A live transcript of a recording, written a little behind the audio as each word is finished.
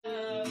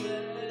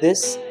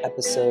This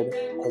episode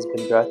has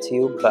been brought to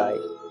you by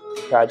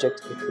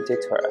Project Likkutei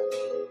Torah,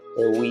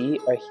 where we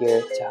are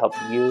here to help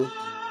you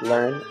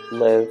learn,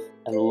 live,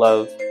 and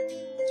love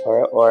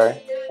Torah Ohr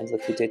and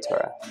Likkutei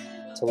Torah.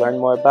 To learn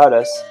more about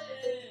us,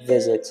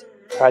 visit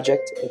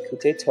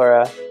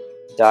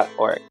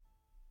projectlikkuteitorah.org.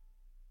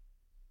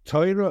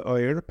 Torah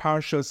Ohr,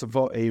 Parshas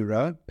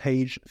Va'era,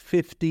 page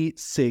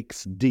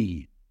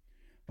 56d.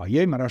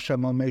 ויאמר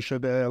השם אל משה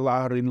ואל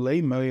אהרון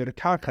לאמור,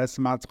 קח את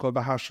מצחו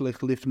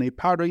והשליך לפני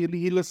פרעה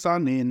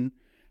לסנין.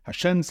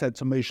 Hashem said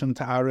to Moshe and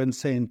to Aaron,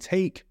 saying,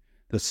 take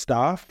the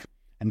staff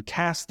and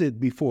cast it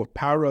before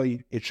Paro,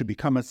 it should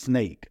become a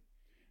snake.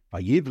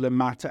 Vayivle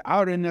mata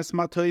Aaron es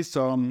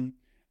matoisom,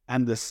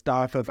 and the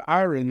staff of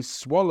Aaron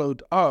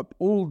swallowed up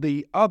all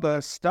the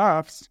other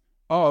staffs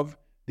of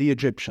the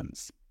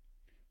Egyptians.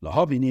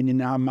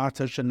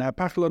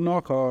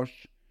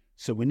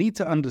 So we need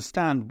to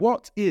understand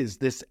what is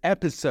this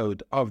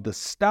episode of the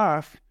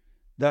staff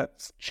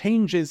that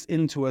changes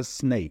into a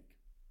snake.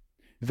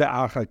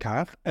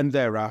 And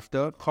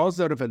thereafter,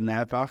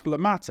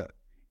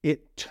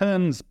 it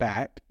turns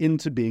back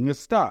into being a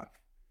staff.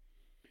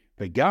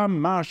 And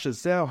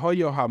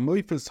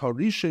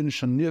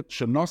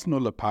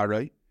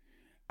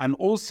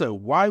also,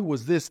 why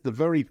was this the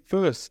very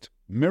first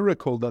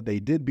miracle that they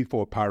did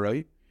before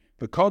Paro?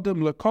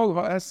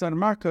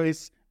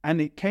 And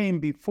it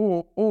came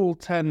before all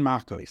 10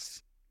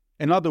 makos.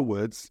 In other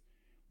words,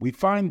 we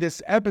find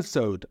this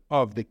episode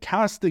of the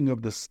casting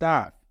of the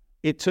staff,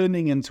 it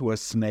turning into a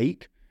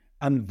snake,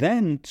 and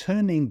then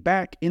turning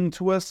back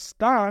into a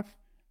staff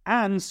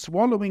and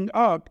swallowing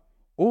up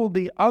all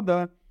the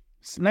other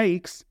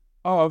snakes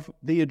of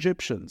the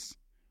Egyptians.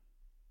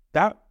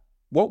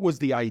 What was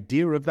the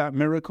idea of that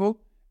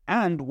miracle?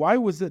 And why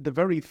was it the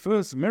very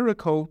first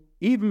miracle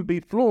even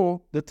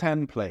before the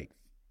 10 plagues?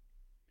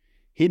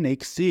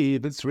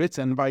 It's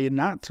written by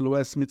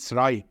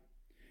Mitzrayim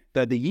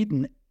that the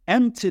Yidden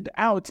emptied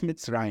out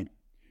Mitzrayim.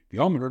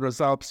 ויאמר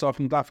Razal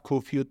Psachim Daf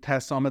Kufiyut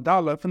Tes Amud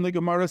Aleph, and the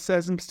Gemara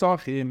says in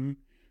Psachim,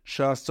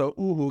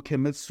 Shasa'uhu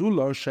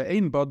kemitzula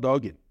she'ein ba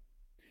dagim.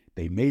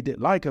 They made it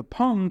like a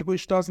pond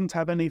which doesn't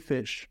have any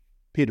fish.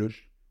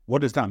 Pirush,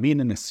 what does that mean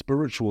in a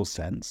spiritual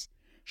sense?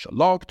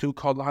 Shalaktu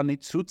kol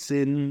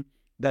hanitzutzin,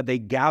 that they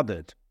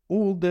gathered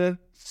all the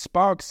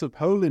sparks of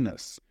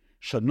holiness.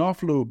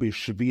 Shanaflu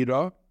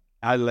b'shvira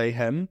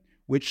Alehem,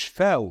 which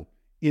fell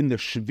in the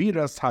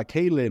Shviras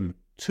HaKelim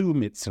to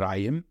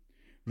Mitzrayim,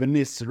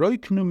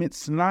 v'nisroiknu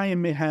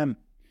Mitzrayim mehem,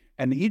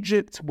 and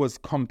Egypt was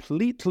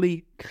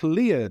completely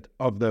cleared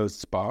of those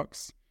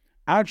sparks,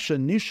 ad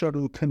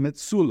shenisharu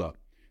kemitzula,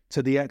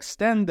 to the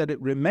extent that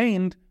it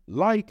remained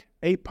like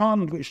a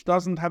pond which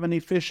doesn't have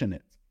any fish in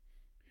it.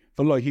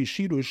 V'lo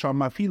hishiru sham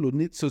afilu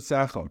nitzutz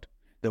echad,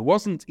 there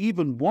wasn't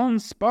even one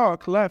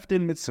spark left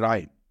in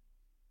Mitzrayim.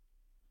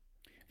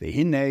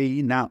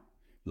 V'hinei, now,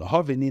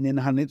 what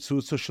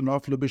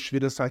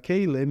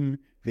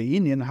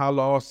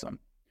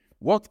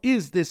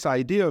is this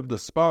idea of the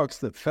sparks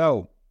that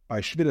fell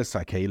by Shviras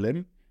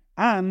HaKelim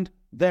and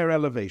their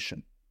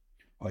elevation?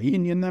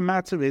 The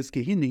matter is,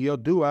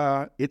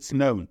 it's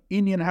known.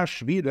 Inyan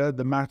HaShvira,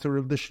 the matter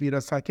of the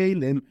Shviras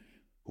HaKelim,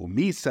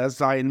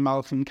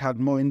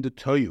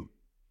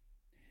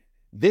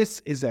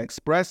 this is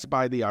expressed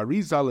by the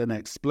Arizal in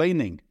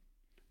explaining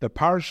the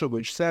parsha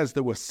which says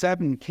there were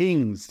 7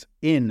 kings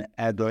in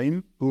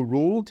Edom who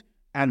ruled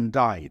and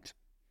died.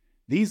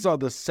 These are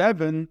the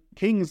 7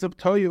 kings of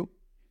Toyu,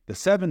 the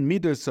 7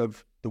 midas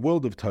of the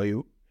world of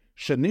Toyu,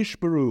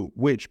 Shenishbaru,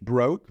 which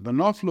broke,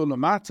 V'noflu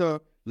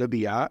lamata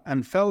lebiyah,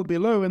 and fell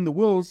below in the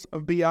walls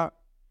of Biyah,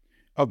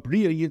 of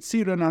Bria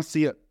Yitzira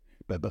Nasiyah,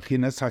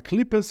 Bebechinas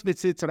HaKlippus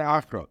V'tzitra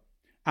Achra,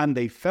 and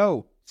they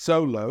fell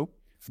so low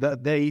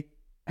that they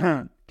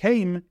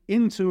came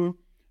into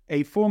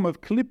a form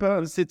of klippa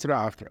and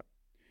sitra achra.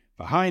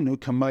 V'hainu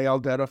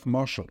kamayal derech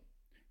moshel.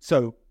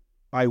 So,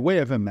 by way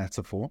of a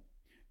metaphor,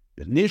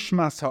 the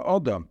nishmas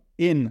ha'odam,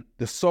 in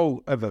the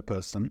soul of a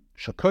person,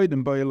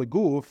 shakodim b'yel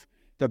guf,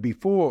 that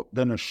before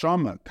the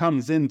neshama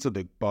comes into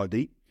the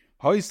body,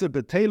 hoise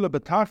betela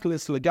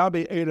betachlis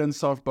legabe eiren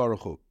sof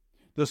baruch hu.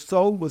 The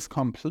soul was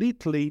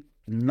completely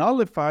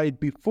nullified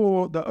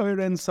before the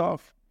eiren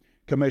sof.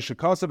 Kamesha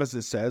Kosav, as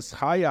it says,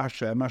 Chaya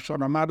Hashem asher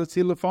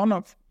amadati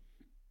lefonav,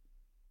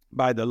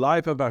 by the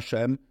life of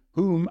Hashem,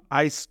 whom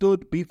I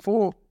stood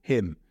before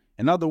him.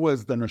 In other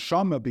words, the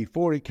neshama,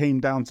 before it came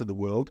down to the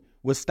world,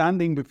 was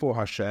standing before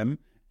Hashem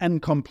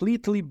and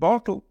completely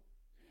bottled.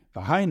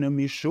 V'hainu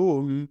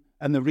mishum,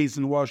 and the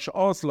reason was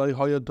she'osloi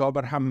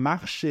hoyodober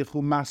hamachshich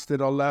u'master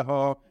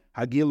aleha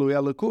hagilu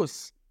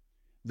elikus,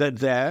 that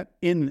there,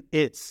 in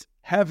its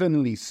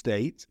heavenly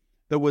state,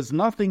 there was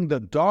nothing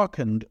that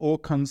darkened or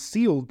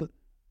concealed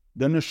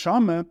the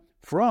neshama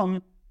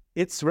from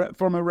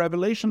a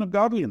revelation of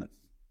godliness.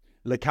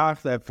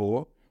 Lekach,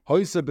 therefore,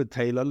 hoisa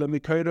betela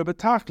lemikoira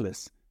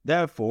betachlis.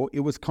 Therefore, it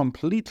was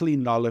completely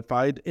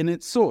nullified in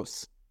its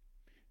source.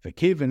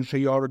 But when the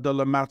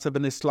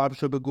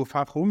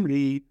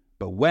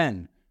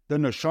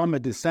neshama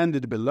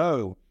descended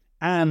below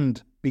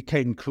and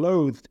became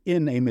clothed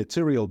in a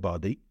material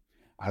body,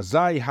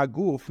 azai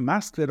haguf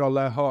master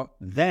aleha,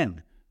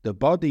 then the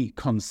body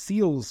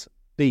conceals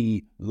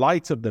the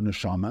light of the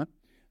neshama,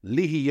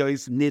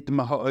 lihiyos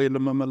nidma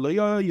ha'olam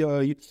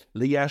ha'maloyoy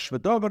liyesh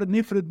v'davar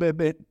nifrid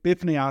b'fnei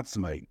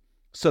atzmai,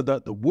 so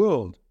that the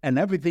world and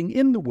everything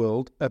in the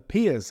world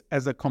appears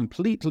as a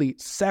completely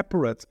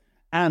separate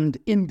and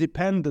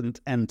independent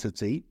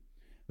entity.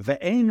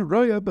 Ve'ein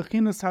roya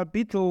b'chinas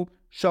habitul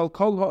shel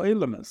kol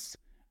ha'olamas,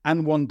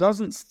 and one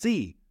doesn't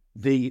see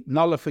the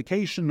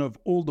nullification of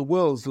all the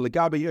worlds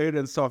legabi Ohr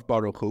Ein Sof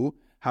Baruch Hu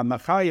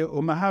hamachaya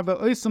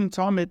umahava oisam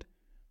tamid.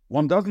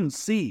 One doesn't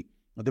see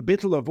the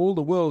bittul of all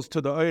the worlds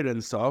to the Ohr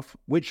Ein Sof,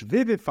 which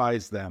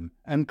vivifies them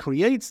and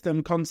creates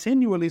them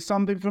continually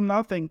something from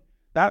nothing.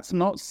 That's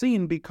not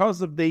seen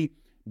because of the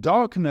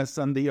darkness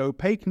and the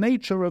opaque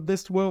nature of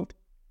this world.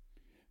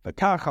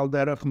 V'kach al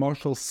derech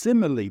moshel,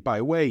 similarly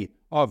by way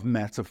of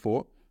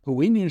metaphor, hu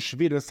inyan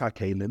shviras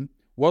hakelim,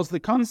 was the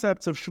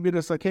concept of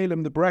shviras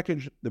hakelim,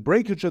 the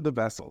breakage of the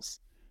vessels,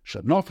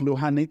 shenoflu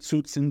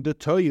hanitzutzin de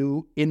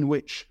toyu, in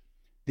which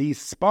these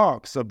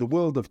sparks of the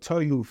world of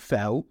toyu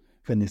fell,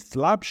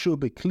 v'nislabshu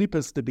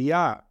beklipas de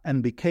biyah,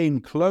 and became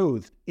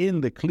clothed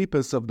in the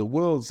klipas of the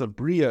worlds of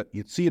bria,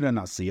 yitzir, and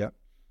asiyah,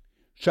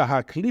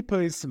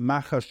 shahaklipas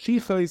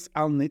machashichos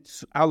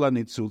ala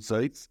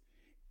nitzutzos,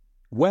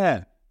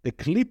 where the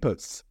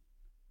klipas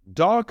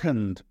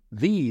darkened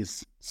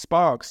these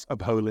sparks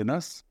of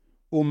holiness,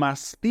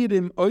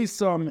 umastirim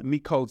oisam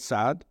mikol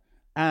tzad,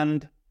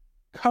 and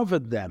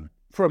covered them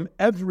from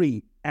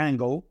every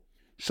angle,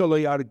 shelo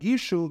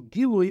yargishu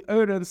gilui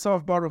Ohr Ein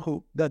Sof Baruch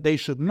Hu, that they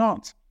should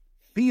not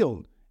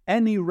feel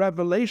any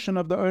revelation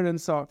of the Ohr Ein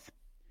Sof,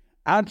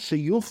 ad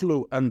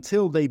sheyuchlu,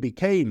 until they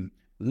became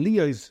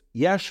lios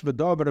yesh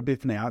v'davar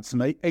b'fnei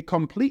atzmei, a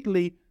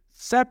completely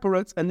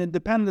separate and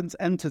independent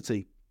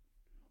entity,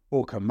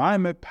 or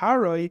kamaime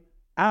paroi,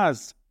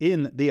 as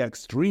in the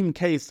extreme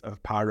case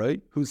of Paroi,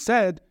 who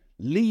said,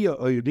 Liya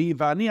oiri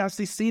vani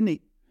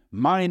asisini,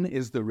 mine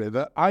is the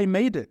river, I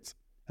made it.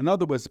 In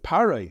other words,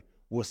 Paroi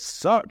was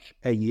such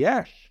a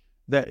yesh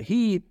that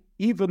he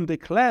even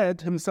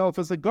declared himself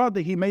as a god,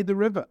 that he made the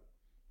river.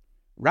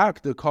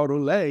 Rak de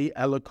korulei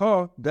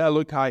elokah de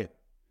elokaya.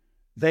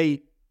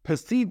 They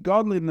perceive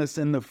godliness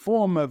in the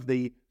form of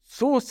the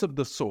source of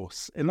the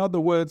source. In other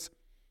words,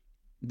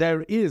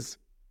 there is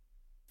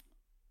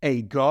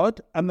a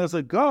God, and there's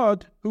a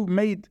God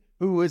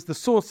who is the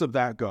source of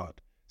that God.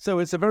 So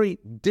it's a very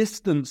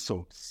distant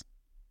source.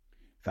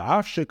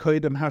 And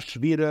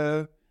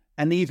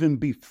even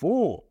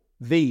before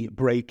the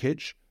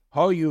breakage,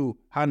 although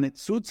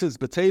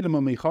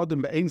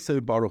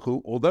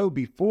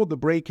before the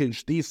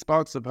breakage these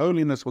sparks of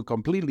holiness were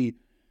completely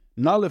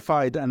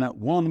nullified and at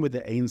one with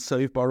the Ein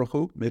Sof Baruch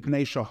Hu,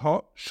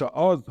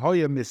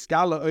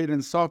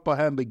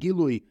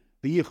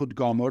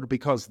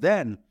 because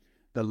then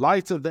the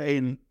light of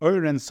the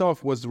Ohr Ein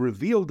Sof was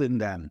revealed in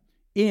them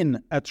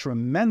in a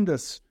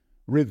tremendous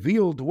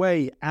revealed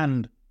way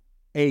and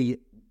a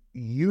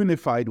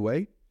unified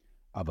way.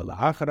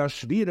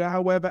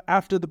 However,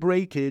 after the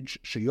breakage,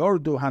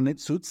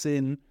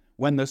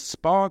 when the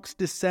sparks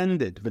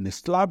descended,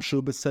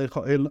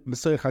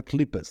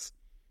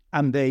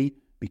 and they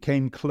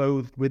became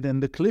clothed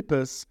within the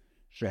klippas,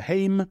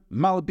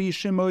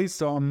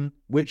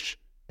 which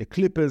the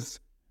klippas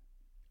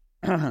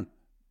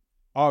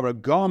are a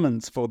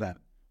garment for them,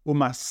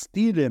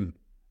 umastirim,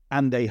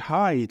 and they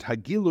hide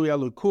hagilu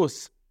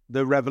elukus,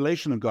 the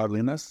revelation of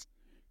godliness,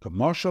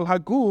 Commercial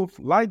haguf,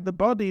 like the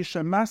body,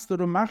 shemaster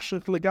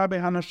umachshich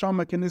legabe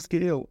hanashama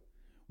keniskil,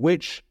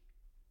 which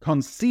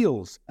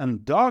conceals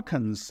and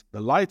darkens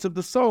the light of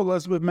the soul,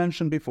 as we've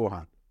mentioned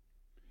beforehand.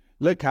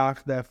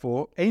 Lekach,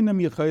 therefore,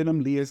 einam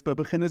yecholim liyes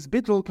bebechinas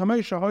bittul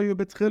kamesha hayu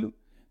betchil.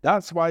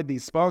 That's why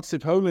these sparks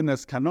of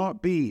holiness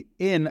cannot be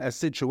in a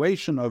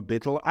situation of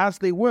bittul as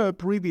they were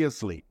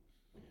previously.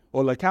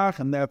 Or lekach,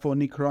 and therefore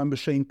nikram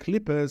b'shein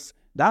klippers.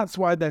 That's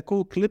why they're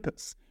called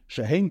klippers.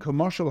 Shehein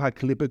commercial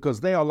haklipper,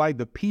 because they are like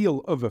the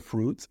peel of a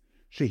fruit.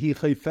 Shehi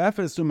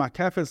chayfefes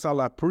umakefes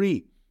ala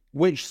pri,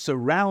 which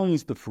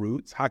surrounds the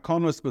fruit.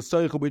 Hakonos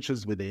b'soicha, which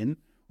is within.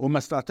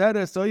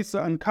 Umastateres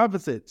oisa, and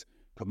covers it.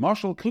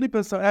 Commercial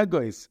klippers are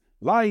egois,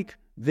 like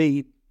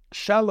the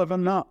shell of a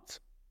nut.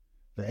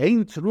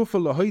 Ve'ein terufa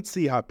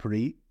lahoitzi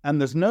hapri, and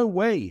there's no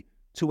way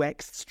to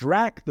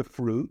extract the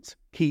fruit,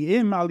 ki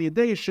im al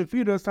yedei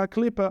shefiras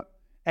haklipper,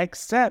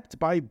 except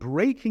by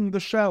breaking the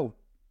shell.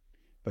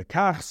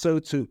 V'kach, so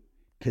too,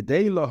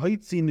 kedei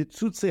lahoitzi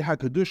nitzutze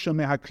hakadusha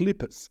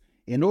mehaklippers,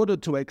 in order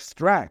to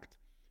extract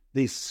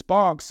the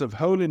sparks of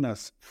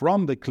holiness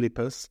from the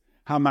klippers,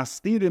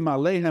 hamastirim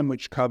alehem,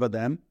 which cover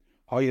them,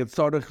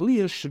 hayetzarech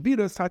liyas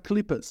shviras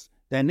haklippers,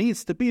 there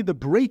needs to be the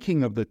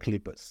breaking of the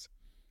klippers.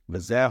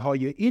 V'zeh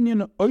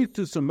haye'inyan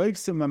oitus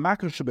u'moiksim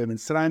v'makashe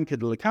b'mitzrayim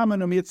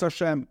ked'lekamen u'mitz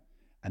Hashem,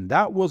 and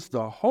that was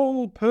the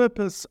whole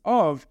purpose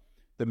of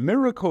the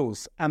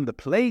miracles and the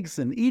plagues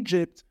in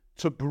Egypt,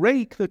 to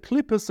break the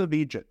klippos of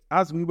Egypt,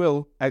 as we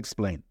will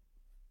explain.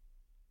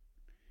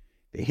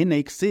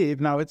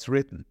 Now it's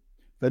written,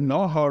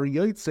 V'nohar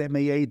yotze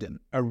me'Eden.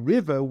 A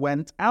river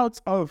went out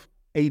of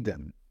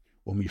Eden.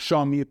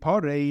 Umisham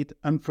yipared,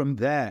 and from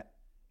there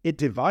it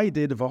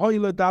divided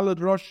v'hoyle dalad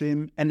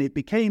roshim, and it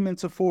became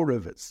into 4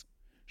 rivers.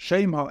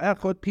 Shem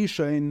ha'echad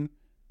Pishon.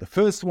 The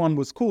first one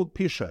was called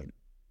Pishon.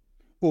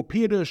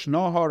 Upirush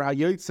nohar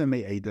hayotze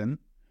me'Eden.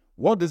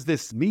 What does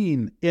this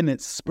mean in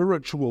its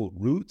spiritual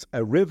root?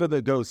 A river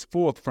that goes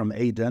forth from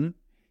Eden.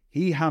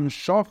 Hi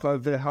hamshocha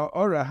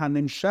v'ha'ora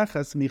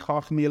hanimsheches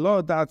michach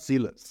milo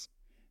da'atzilas.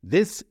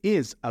 This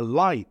is a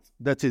light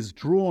that is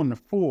drawn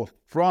forth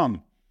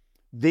from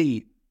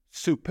the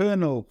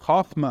supernal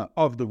chachma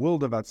of the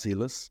world of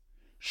Atzilus,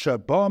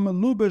 sheba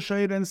melubash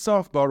Ohr Ein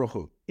Sof Baruch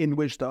Hu, in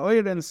which the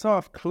Ohr Ein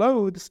Sof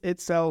clothes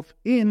itself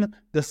in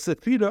the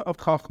Sephira of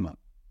chachma.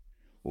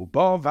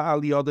 Uba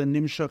v'al yoda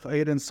nimshach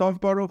Ohr Ein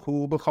Sof Baruch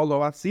Hu b'cholo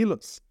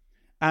Atzilus,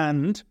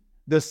 and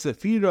the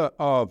Sephira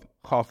of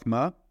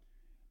chachma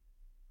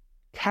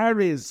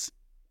carries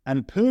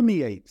and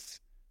permeates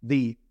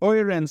the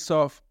Ohr Ein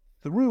Sof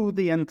through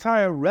the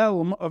entire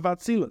realm of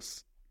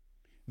Atzilus.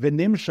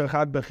 V'nimshach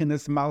ad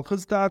b'chinas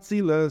malchus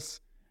da'atzilus,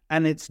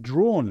 and it's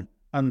drawn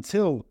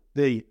until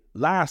the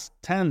last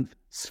 10th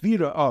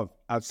Sephira of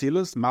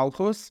Atzilus,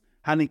 Malchus,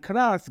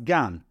 hanikras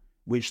Gan,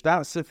 which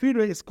that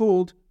Sephira is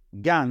called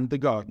Gan, the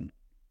garden.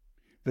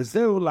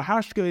 V'zeu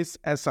lahashkes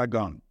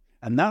esagon,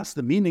 and that's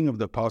the meaning of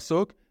the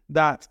pasuk,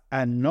 that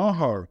a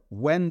Nohar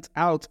went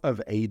out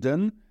of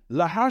Eden,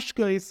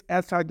 lahashkes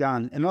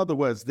esagan. In other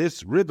words,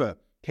 this river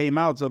came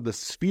out of the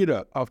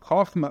Sephira of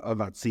Chochmah of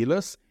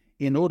Atzilus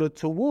in order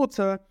to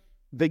water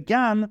the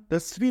Gan, the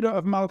Sephira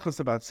of Malchus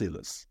of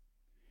Atzilus.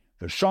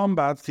 The Sham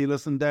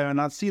ba'Atzilus, and there in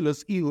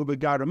Atzilus, ihu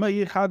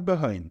begaramei yichad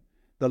behoin.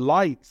 The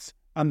lights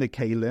and the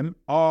Kalim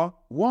are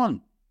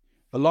one.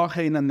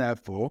 V'lachein, and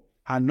therefore,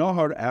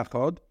 hanohar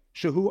echad,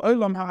 shehu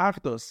olam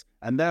ha'achdus,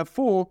 and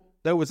therefore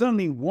there was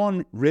only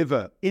one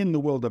river in the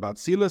world of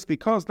Atzilus,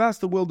 because that's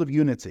the world of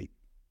unity.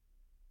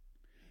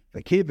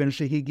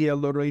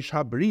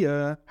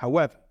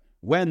 However,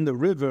 when the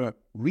river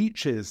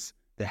reaches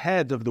the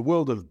head of the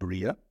world of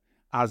Bria,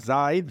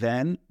 azai,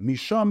 then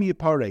misham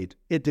yipared,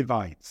 it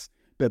divides,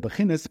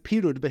 bebechinas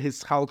pirud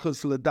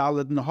behischalchus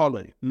ledalad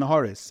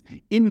nahoris,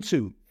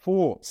 into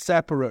 4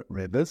 separate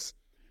rivers,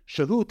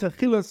 shahu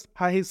techilas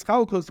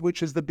hahischalchus,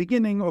 which is the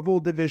beginning of all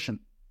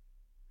division.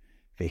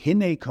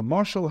 Vehine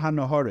kamoshal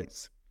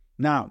hanahoris.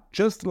 Now,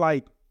 just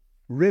like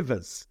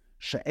rivers,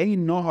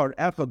 she'ein nohar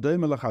echad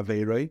doime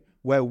lechaverei,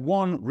 where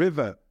one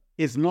river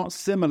is not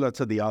similar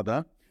to the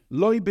other,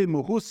 loy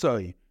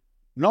b'muhusoi,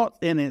 not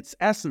in its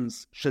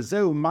essence,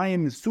 shezeu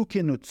mayim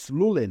sukin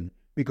utzlulin,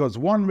 because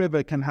one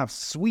river can have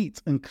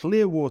sweet and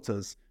clear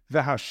waters,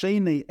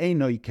 v'hasheni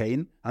einoi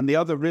kain, and the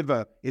other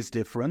river is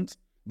different,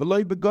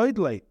 v'loy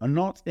b'goidle, and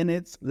not in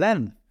its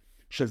length,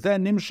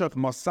 shezeh nimshach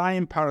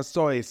mosayim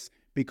parasois,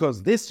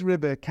 because this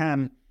river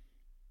can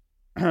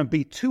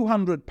be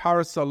 200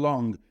 parasa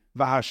long,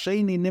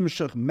 v'hasheni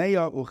nimshach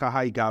meya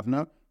uchahai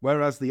gavna,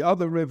 whereas the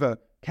other river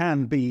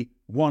can be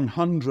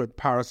 100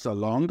 parasa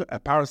long, a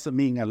parasa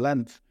meaning a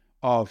length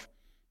of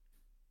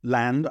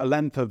land, a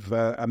length of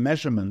a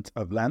measurement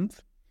of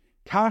length.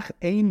 Kach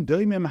ein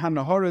doimim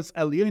hanahoras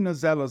elyoina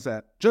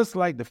zelazeh. Just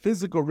like the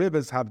physical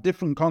rivers have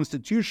different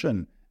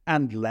constitution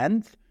and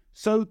length,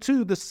 so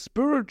too the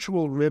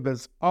spiritual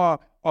rivers are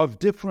of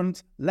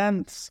different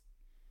lengths.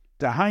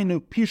 Dahainu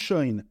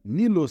Pishon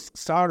Nilus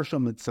Sarsha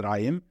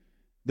Mitzrayim,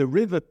 the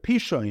river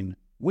Pishon,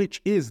 which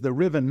is the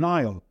river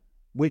Nile,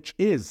 which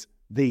is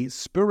the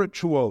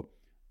spiritual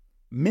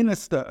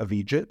minister of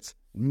Egypt,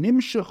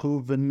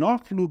 Nimshachu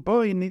v'noflu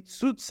boi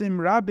nitzutzim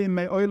rabim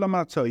me'olam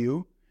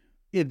hatoyu.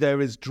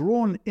 There is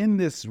drawn in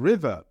this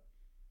river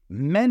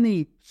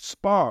many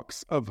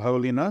sparks of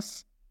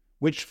holiness,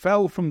 which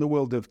fell from the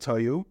world of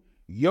Toyu,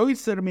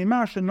 yoser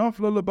mimash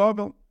noflu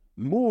lebavel,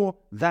 more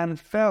than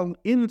fell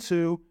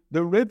into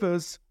the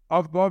rivers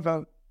of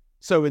Bavel.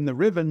 So in the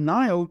river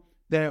Nile,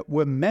 there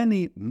were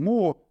many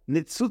more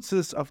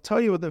nitzutzes of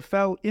Toyu that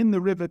fell in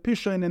the river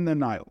Pishon in the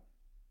Nile.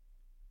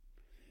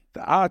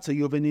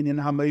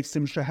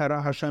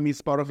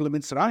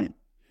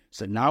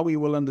 So now we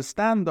will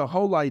understand the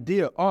whole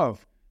idea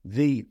of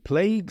the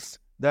plagues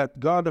that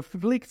God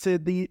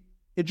afflicted the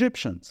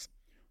Egyptians.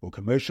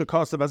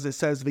 As it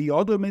says, the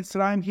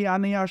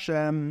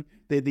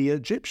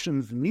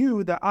Egyptians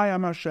knew that I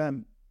am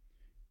Hashem.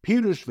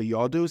 Pirush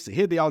v'yodu,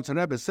 here the Alter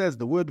Rebbe says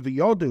the word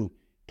v'yodu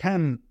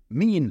can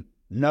mean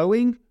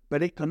knowing,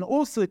 but it can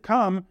also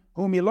come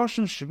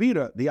humiloshen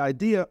shvira, the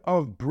idea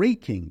of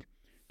breaking.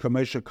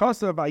 Commercial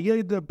kosa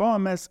v'ayeda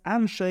ba'ames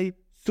anshe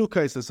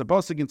sukkos. There's a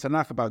pasuk in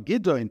Tanakh about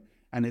Gideon,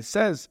 and it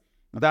says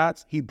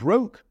that he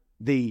broke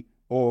he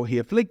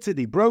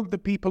broke the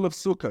people of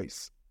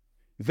Sukkos.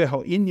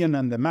 Veho inyan,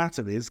 and the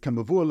matter is,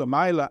 kamavur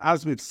l'mayla,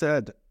 as we've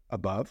said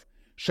above,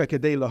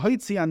 shekedei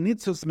lahoitzi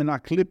anitzus min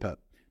haklipa,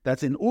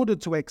 that in order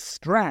to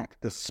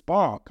extract the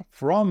spark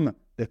from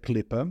the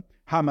klippa,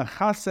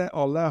 hamachase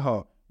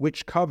oleha,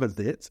 which covers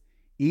it,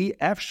 I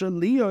efshe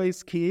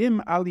liois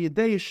kiim al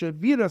yidei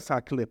sheviras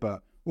haklipa,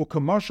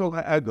 u'kamoshol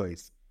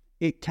ha'egois.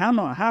 It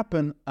cannot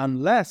happen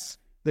unless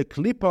the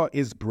klippa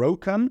is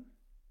broken,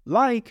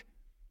 like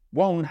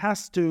one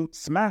has to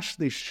smash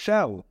the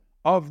shell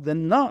of the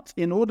nut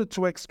in order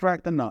to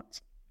extract the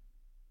nut.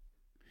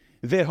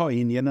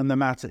 Vehoinian, and the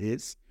matter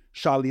is,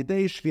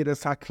 shalidei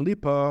shviras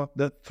haklippa,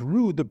 that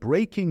through the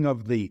breaking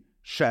of the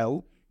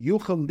shell,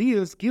 yuchal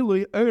liyas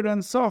gilui Ohr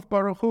Ein Sof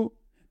Baruch Hu,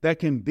 there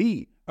can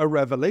be a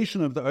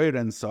revelation of the Ohr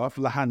Ein Sof,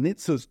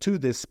 lahanitzos, to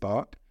this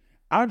spark,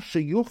 ad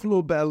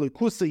sheyuchlu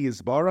be'elukusa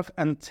yizbarach,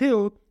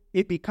 until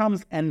it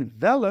becomes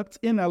enveloped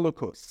in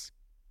elukus.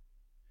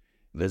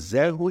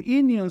 V'zehu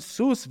inyan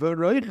sus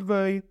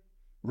v'roichvei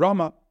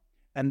Rama.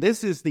 And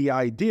this is the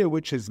idea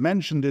which is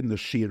mentioned in the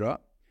Shira,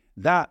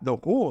 that the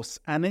horse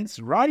and its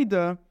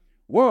rider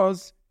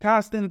was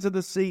cast into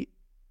the sea.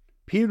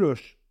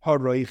 Pirush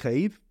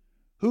haroichev,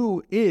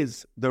 who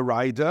is the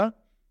rider?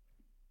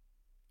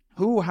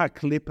 Hu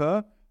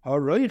haklippa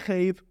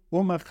haroichev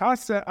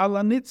umachase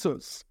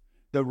alanitzos.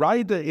 The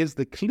rider is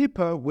the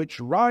klippa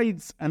which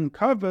rides and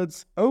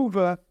covers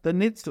over the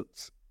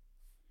nitzutz.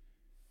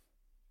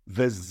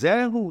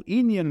 V'zehu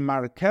inyan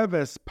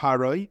markeves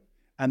paroi,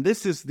 and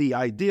this is the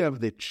idea of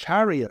the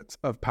chariot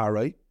of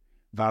paroi.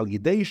 Val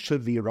yidei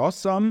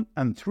shavirosam,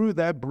 and through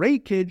their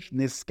breakage,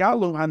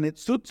 niskalu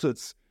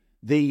hanitzutzutz,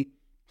 the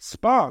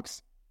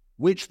sparks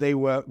which they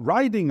were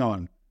riding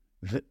on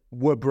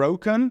were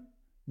broken,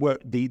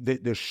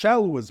 the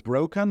shell was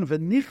broken,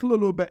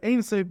 v'nichlalu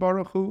be'ein sof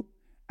baruch hu,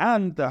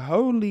 and the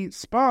holy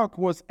spark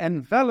was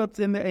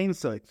enveloped in the Ein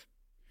Sof.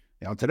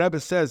 The Alter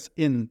Rebbe says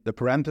in the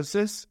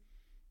parenthesis,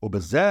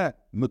 ubezeh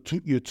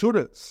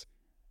yuturetz,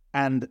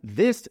 and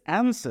this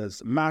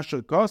answers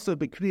Masha Gosa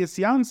B'Kriyas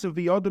Yamsuf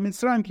V'Yodu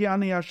Mitzrayim Ki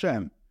Ani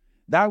Hashem,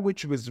 that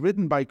which was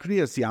written by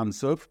Kriyas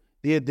Yamsuf,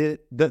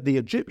 that the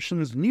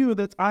Egyptians knew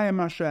that I am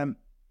Hashem.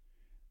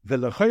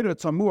 V'Lechayra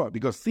Tzamur,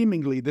 because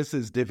seemingly this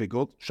is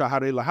difficult.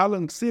 Shahari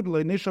Lahalan Ksib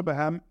Le'Nisha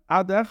Behem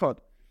Ad Echad.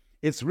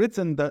 It's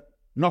written that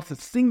not a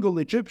single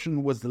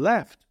Egyptian was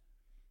left.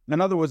 In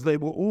other words, they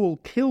were all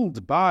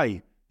killed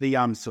by the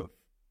Yamsuf.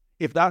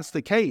 If that's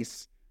the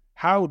case,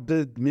 how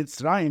did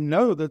Mitzrayim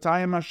know that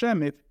I am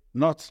Hashem if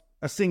not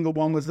a single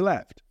one was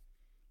left?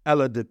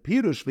 Ela de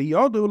pirush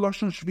v'yodu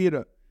lashon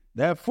shvira.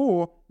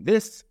 Therefore,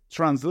 this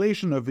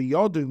translation of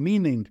v'yodu,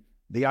 meaning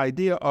the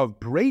idea of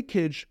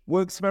breakage,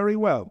 works very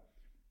well.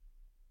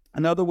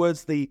 In other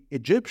words, the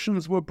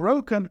Egyptians were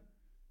broken,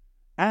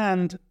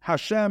 and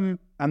Hashem,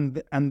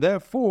 and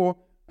therefore,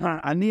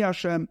 Ani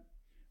Hashem,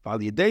 and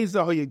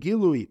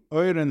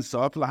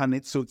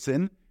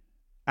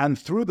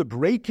through the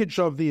breakage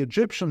of the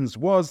Egyptians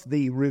was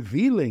the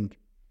revealing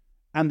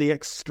and the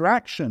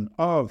extraction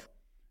of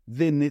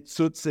the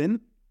nitzutzin,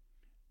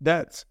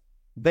 that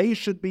they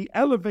should be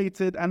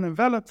elevated and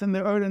enveloped in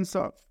the Ohr Ein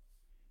Sof.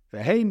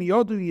 And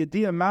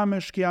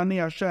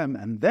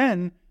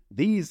then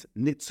these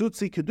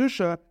nitzutzi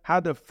kedusha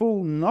had a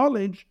full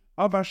knowledge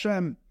of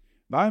Hashem.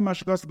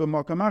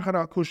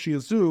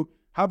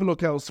 Have a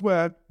look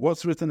elsewhere,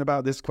 what's written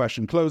about this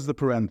question. Close the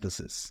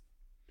parenthesis.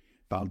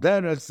 And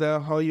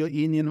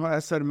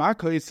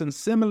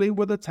similarly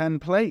with the 10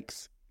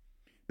 plagues.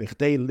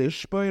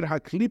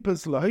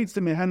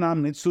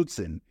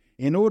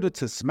 In order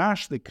to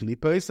smash the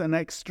klipos and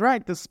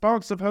extract the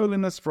sparks of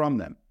holiness from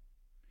them.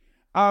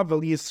 However,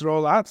 the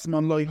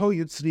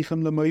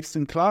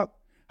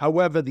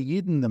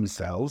Yidden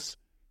themselves,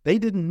 they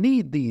didn't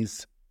need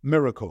these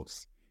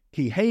miracles.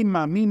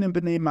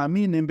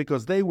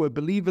 Because they were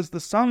believers,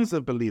 the sons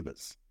of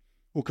believers.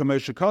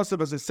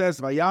 As it says,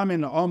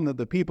 that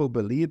the people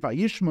believed,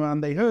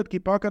 and they heard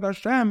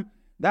Hashem,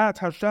 that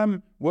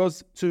Hashem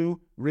was to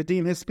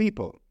redeem his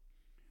people.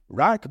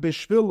 It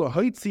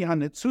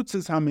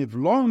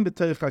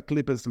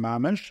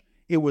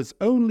was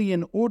only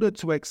in order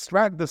to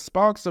extract the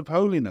sparks of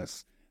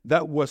holiness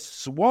that were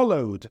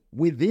swallowed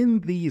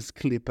within these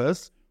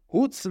klippas,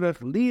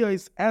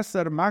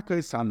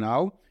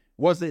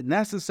 was it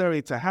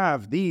necessary to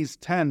have these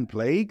 10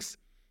 plagues,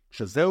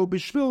 in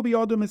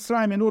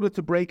order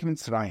to break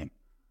Mitzrayim.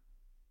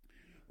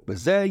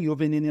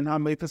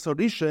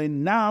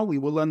 Now we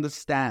will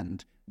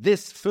understand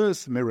this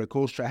first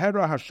miracle, which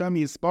Hashem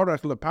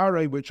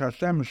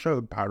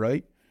showed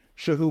Parai,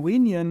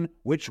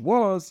 which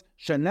was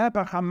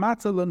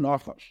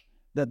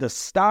that the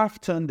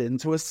staff turned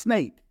into a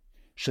snake,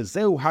 which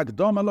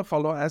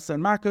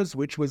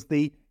was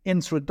the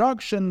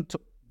introduction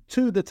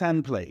to the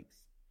 10 plagues.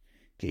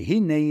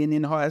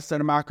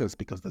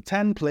 Because the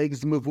 10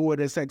 plagues, Muvur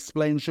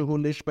explained,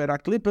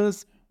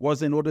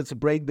 was in order to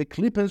break the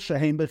klippas,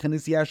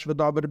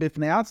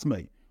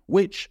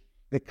 which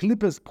the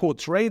klippas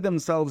portray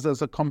themselves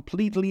as a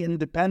completely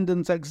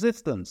independent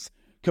existence.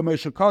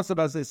 As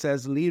it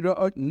says,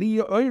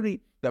 the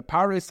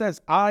Parah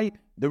says,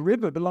 the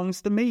river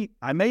belongs to me,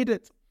 I made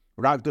it.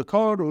 Right, they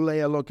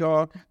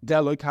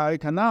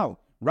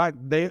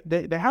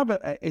have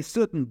a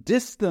certain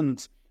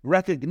distant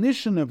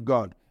recognition of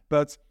God,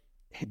 but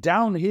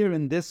down here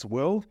in this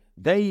world,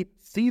 they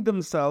see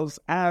themselves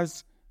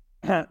as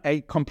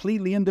a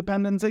completely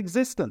independent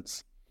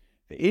existence.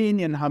 And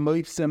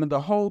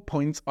the whole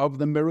point of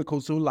the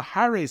miracles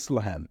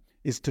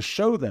is to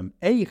show them,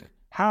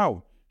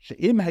 how,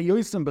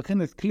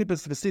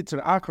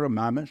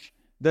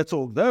 that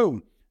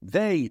although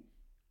they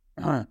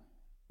are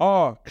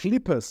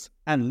klippas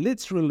and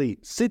literally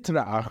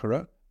sitra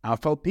achra,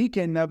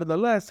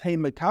 nevertheless,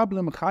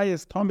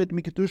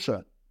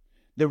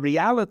 the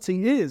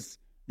reality is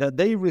that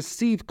they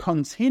receive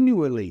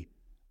continually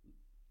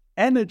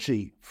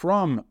energy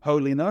from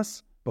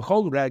holiness,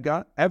 b'chol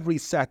rega, every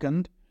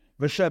second,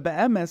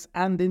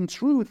 and in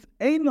truth,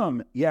 they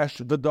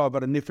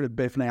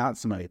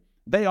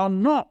are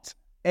not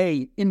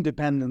a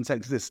independent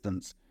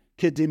existence,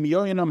 as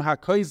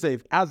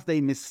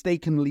they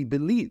mistakenly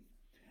believe.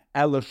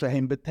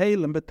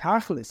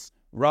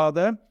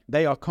 Rather,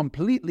 they are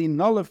completely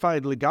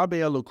nullified in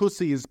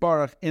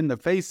the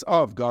face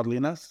of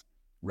godliness.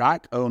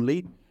 Rak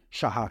only,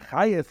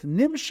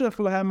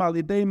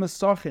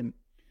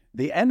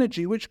 the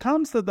energy which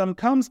comes to them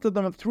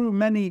through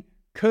many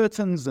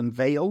curtains and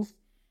veils,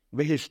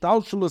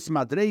 v'hishtalshelus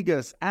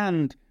madregas,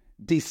 and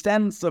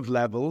descents of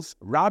levels,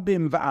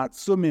 rabim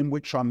v'atzumim,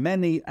 which are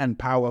many and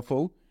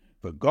powerful,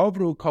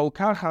 v'govru kol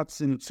kachat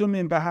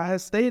tzimtzumim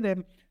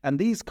v'hahesterim, and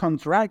these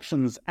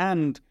contractions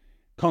and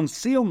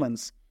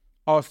concealments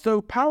are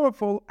so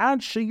powerful,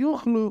 ad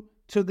sheyuchlu,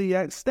 to the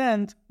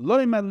extent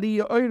loima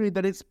liya oiri,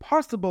 that it's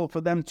possible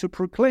for them to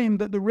proclaim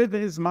that the river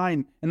is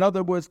mine, in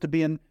other words, to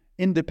be an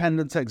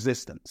independent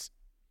existence.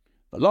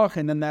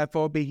 And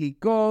therefore,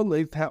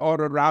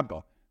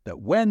 that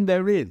when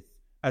there is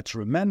a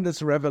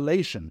tremendous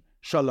revelation,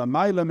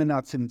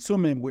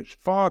 which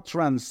far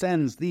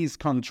transcends these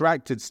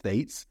contracted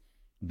states,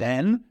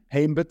 then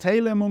they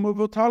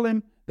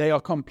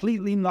are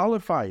completely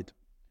nullified.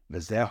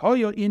 And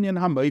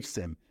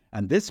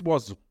this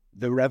was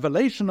the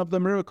revelation of the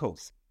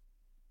miracles.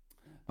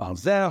 And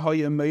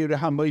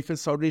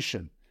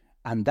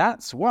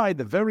that's why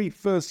the very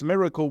first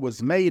miracle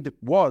was made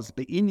was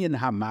Be'inyan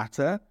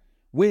Hamata,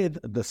 with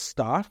the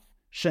staff,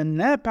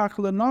 Shenepach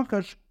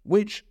Lenochash,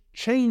 which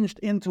changed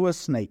into a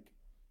snake.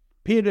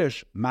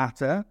 Pirish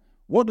Mata.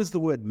 What does the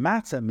word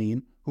Mata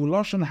mean?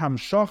 Huloshan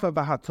Hamshocha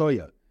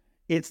Vahatoya.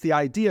 It's the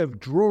idea of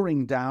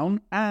drawing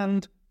down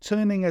and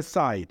turning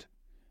aside.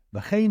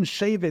 V'chein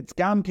Shevet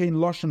Gamkein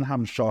Loshan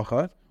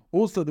Hamshocha.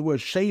 Also the word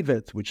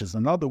Shevet, which is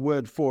another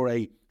word for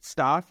a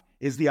staff,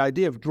 is the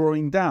idea of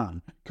drawing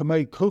down.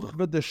 Kamei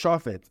Kuchva de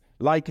Shofet,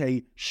 like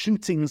a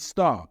shooting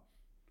star.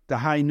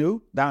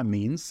 Dahainu, that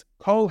means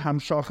Kol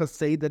Hamshocha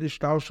Seder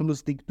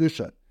Ishtalshelus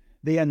Dikdusha,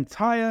 the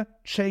entire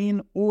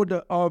chain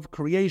order of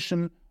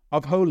creation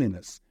of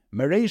holiness.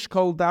 Mereish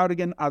Kol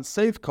Dargan ad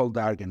Seif Kol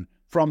Dargan,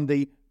 from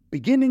the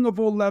beginning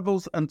of all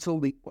levels until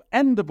the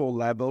end of all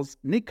levels,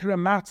 Nikra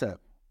Mata,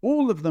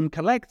 all of them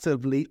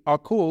collectively are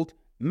called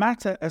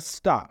Mata, a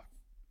staff.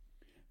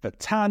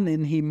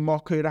 V'tanin hi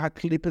moker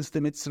ha-klippas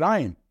de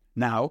Mitzrayim.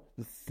 Now,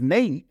 the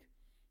snake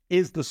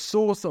is the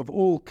source of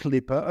all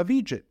klippa of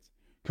Egypt.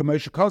 As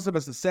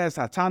it says,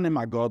 Hatanim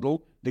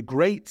Agodol, the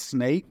great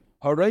snake,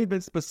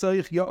 Horevetz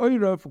B'soich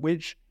Ya'oirav,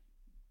 which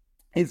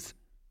is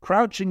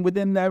crouching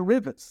within their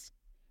rivers.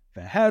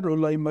 V'heru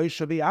loy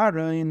Moshe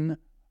v'Aaron,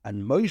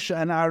 and Moshe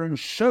and Aaron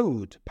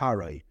showed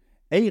Paroi,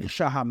 Eich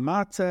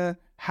shahamata,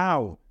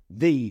 how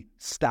the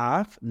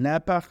staff,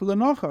 Nepach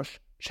Lenochosh,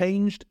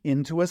 changed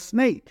into a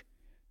snake.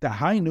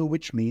 Dahainu,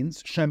 which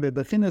means, Shem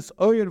bebechinas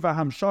Oir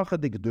v'hamshocha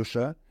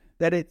digdusha,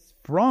 that it's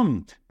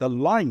from the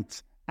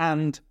light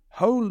and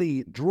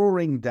holy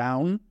drawing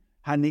down,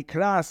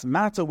 hanikras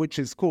matter, which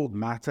is called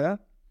matter,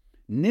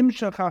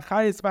 nimshach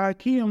hachayis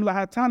v'hakiyum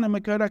lahatanim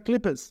makora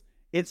klippas.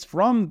 It's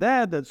from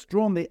there that's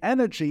drawn the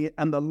energy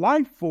and the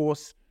life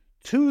force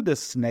to the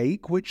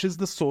snake, which is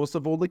the source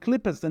of all the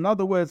klippas. In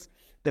other words,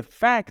 the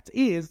fact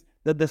is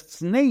that the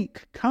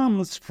snake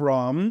comes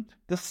from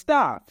the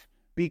staff,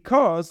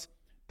 because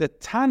the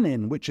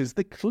tannin, which is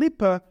the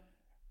klippa,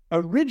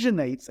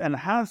 originates and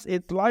has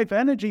its life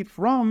energy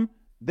from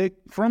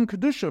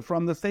kedusha,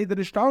 from the seder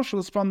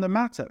ishtalshelus, from the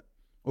matter.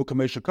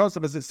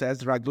 Ukameshakosov, as it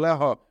says,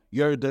 ragleha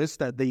yerdus,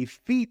 that the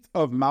feet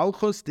of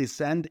Malchus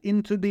descend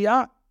into the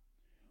earth.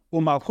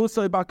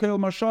 Umalchusoi bakel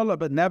mashallah,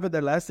 but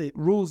nevertheless it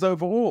rules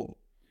over all.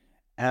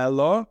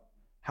 Elo,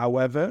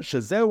 however,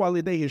 shezeu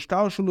alidei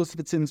ishtalshelus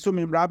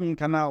v'tzimtzumim rabim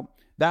kanal,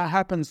 that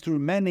happens through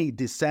many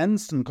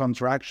descents and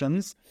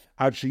contractions,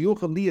 until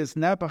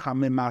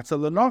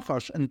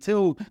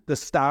the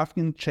staff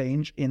can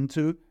change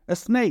into a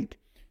snake.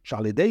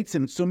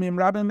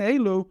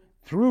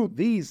 Through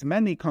these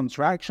many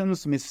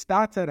contractions,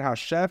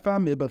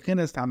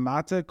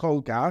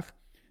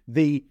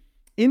 the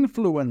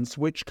influence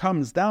which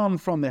comes down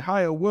from the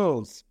higher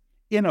worlds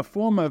in a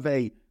form of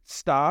a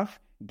staff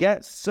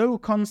gets so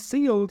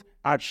concealed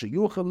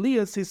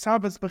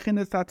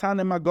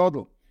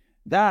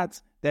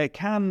that there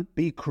can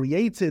be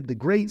created the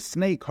great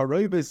snake,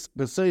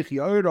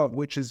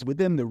 which is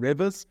within the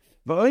rivers,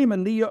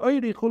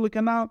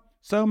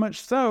 so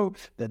much so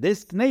that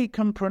this snake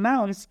can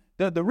pronounce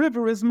that the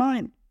river is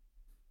mine.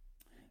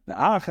 And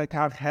after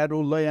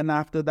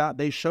that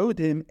they showed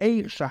him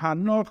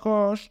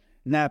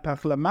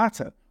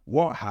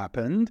What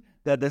happened?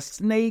 That the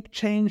snake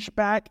changed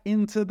back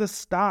into the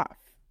staff.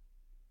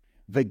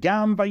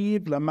 V'gam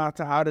vayiv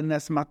lamata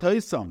haranes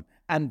matoisom.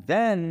 And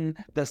then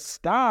the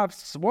staff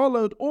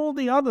swallowed all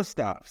the other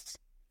staffs.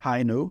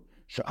 Hainu,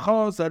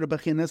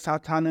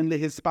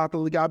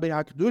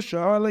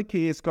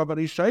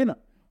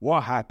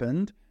 what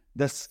happened?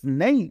 The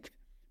snake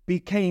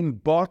became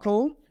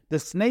bottled, the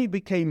snake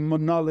became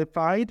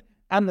nullified,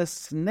 and the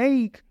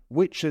snake,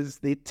 which is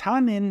the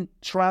tannin,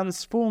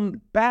 transformed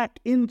back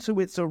into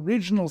its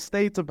original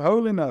state of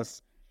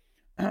holiness.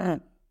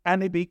 And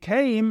it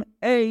became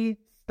a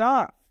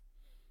staff.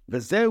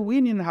 Which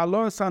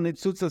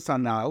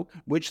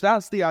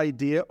that's the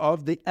idea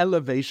of the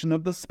elevation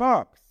of the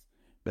sparks.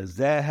 With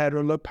this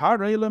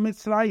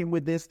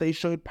they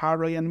showed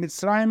Paroi and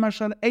Mitzrayim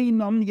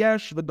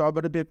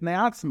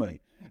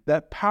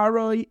that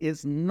Paroi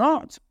is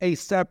not a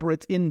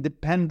separate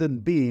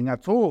independent being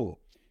at all.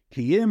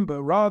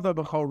 But rather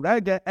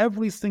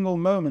every single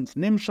moment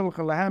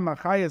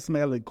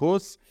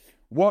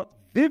what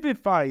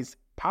vivifies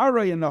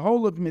Paroi and the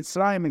whole of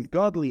Mitzrayim is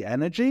godly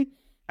energy.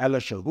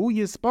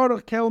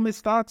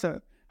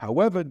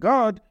 However,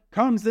 God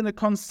comes in a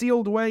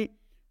concealed way.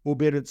 And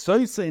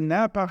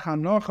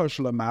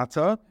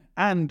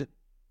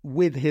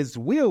with his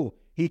will,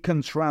 he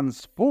can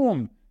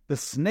transform the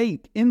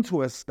snake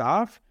into a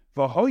staff,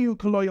 and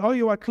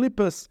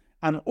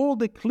all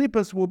the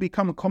clippers will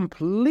become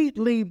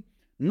completely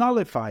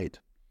nullified.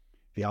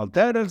 And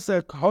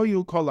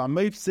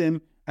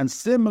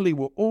similarly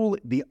with all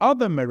the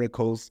other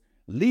miracles,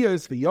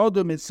 Leos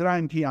v'yodu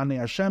Mitzrayim ki ani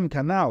Hashem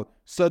kanal,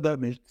 so that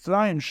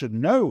Mitzrayim should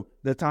know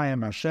that I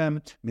am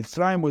Hashem.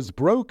 Mitzrayim was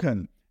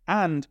broken,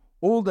 and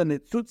all the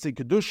Nitzutzi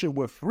Kedusha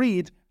were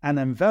freed and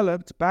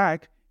enveloped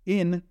back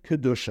in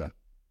Kedusha.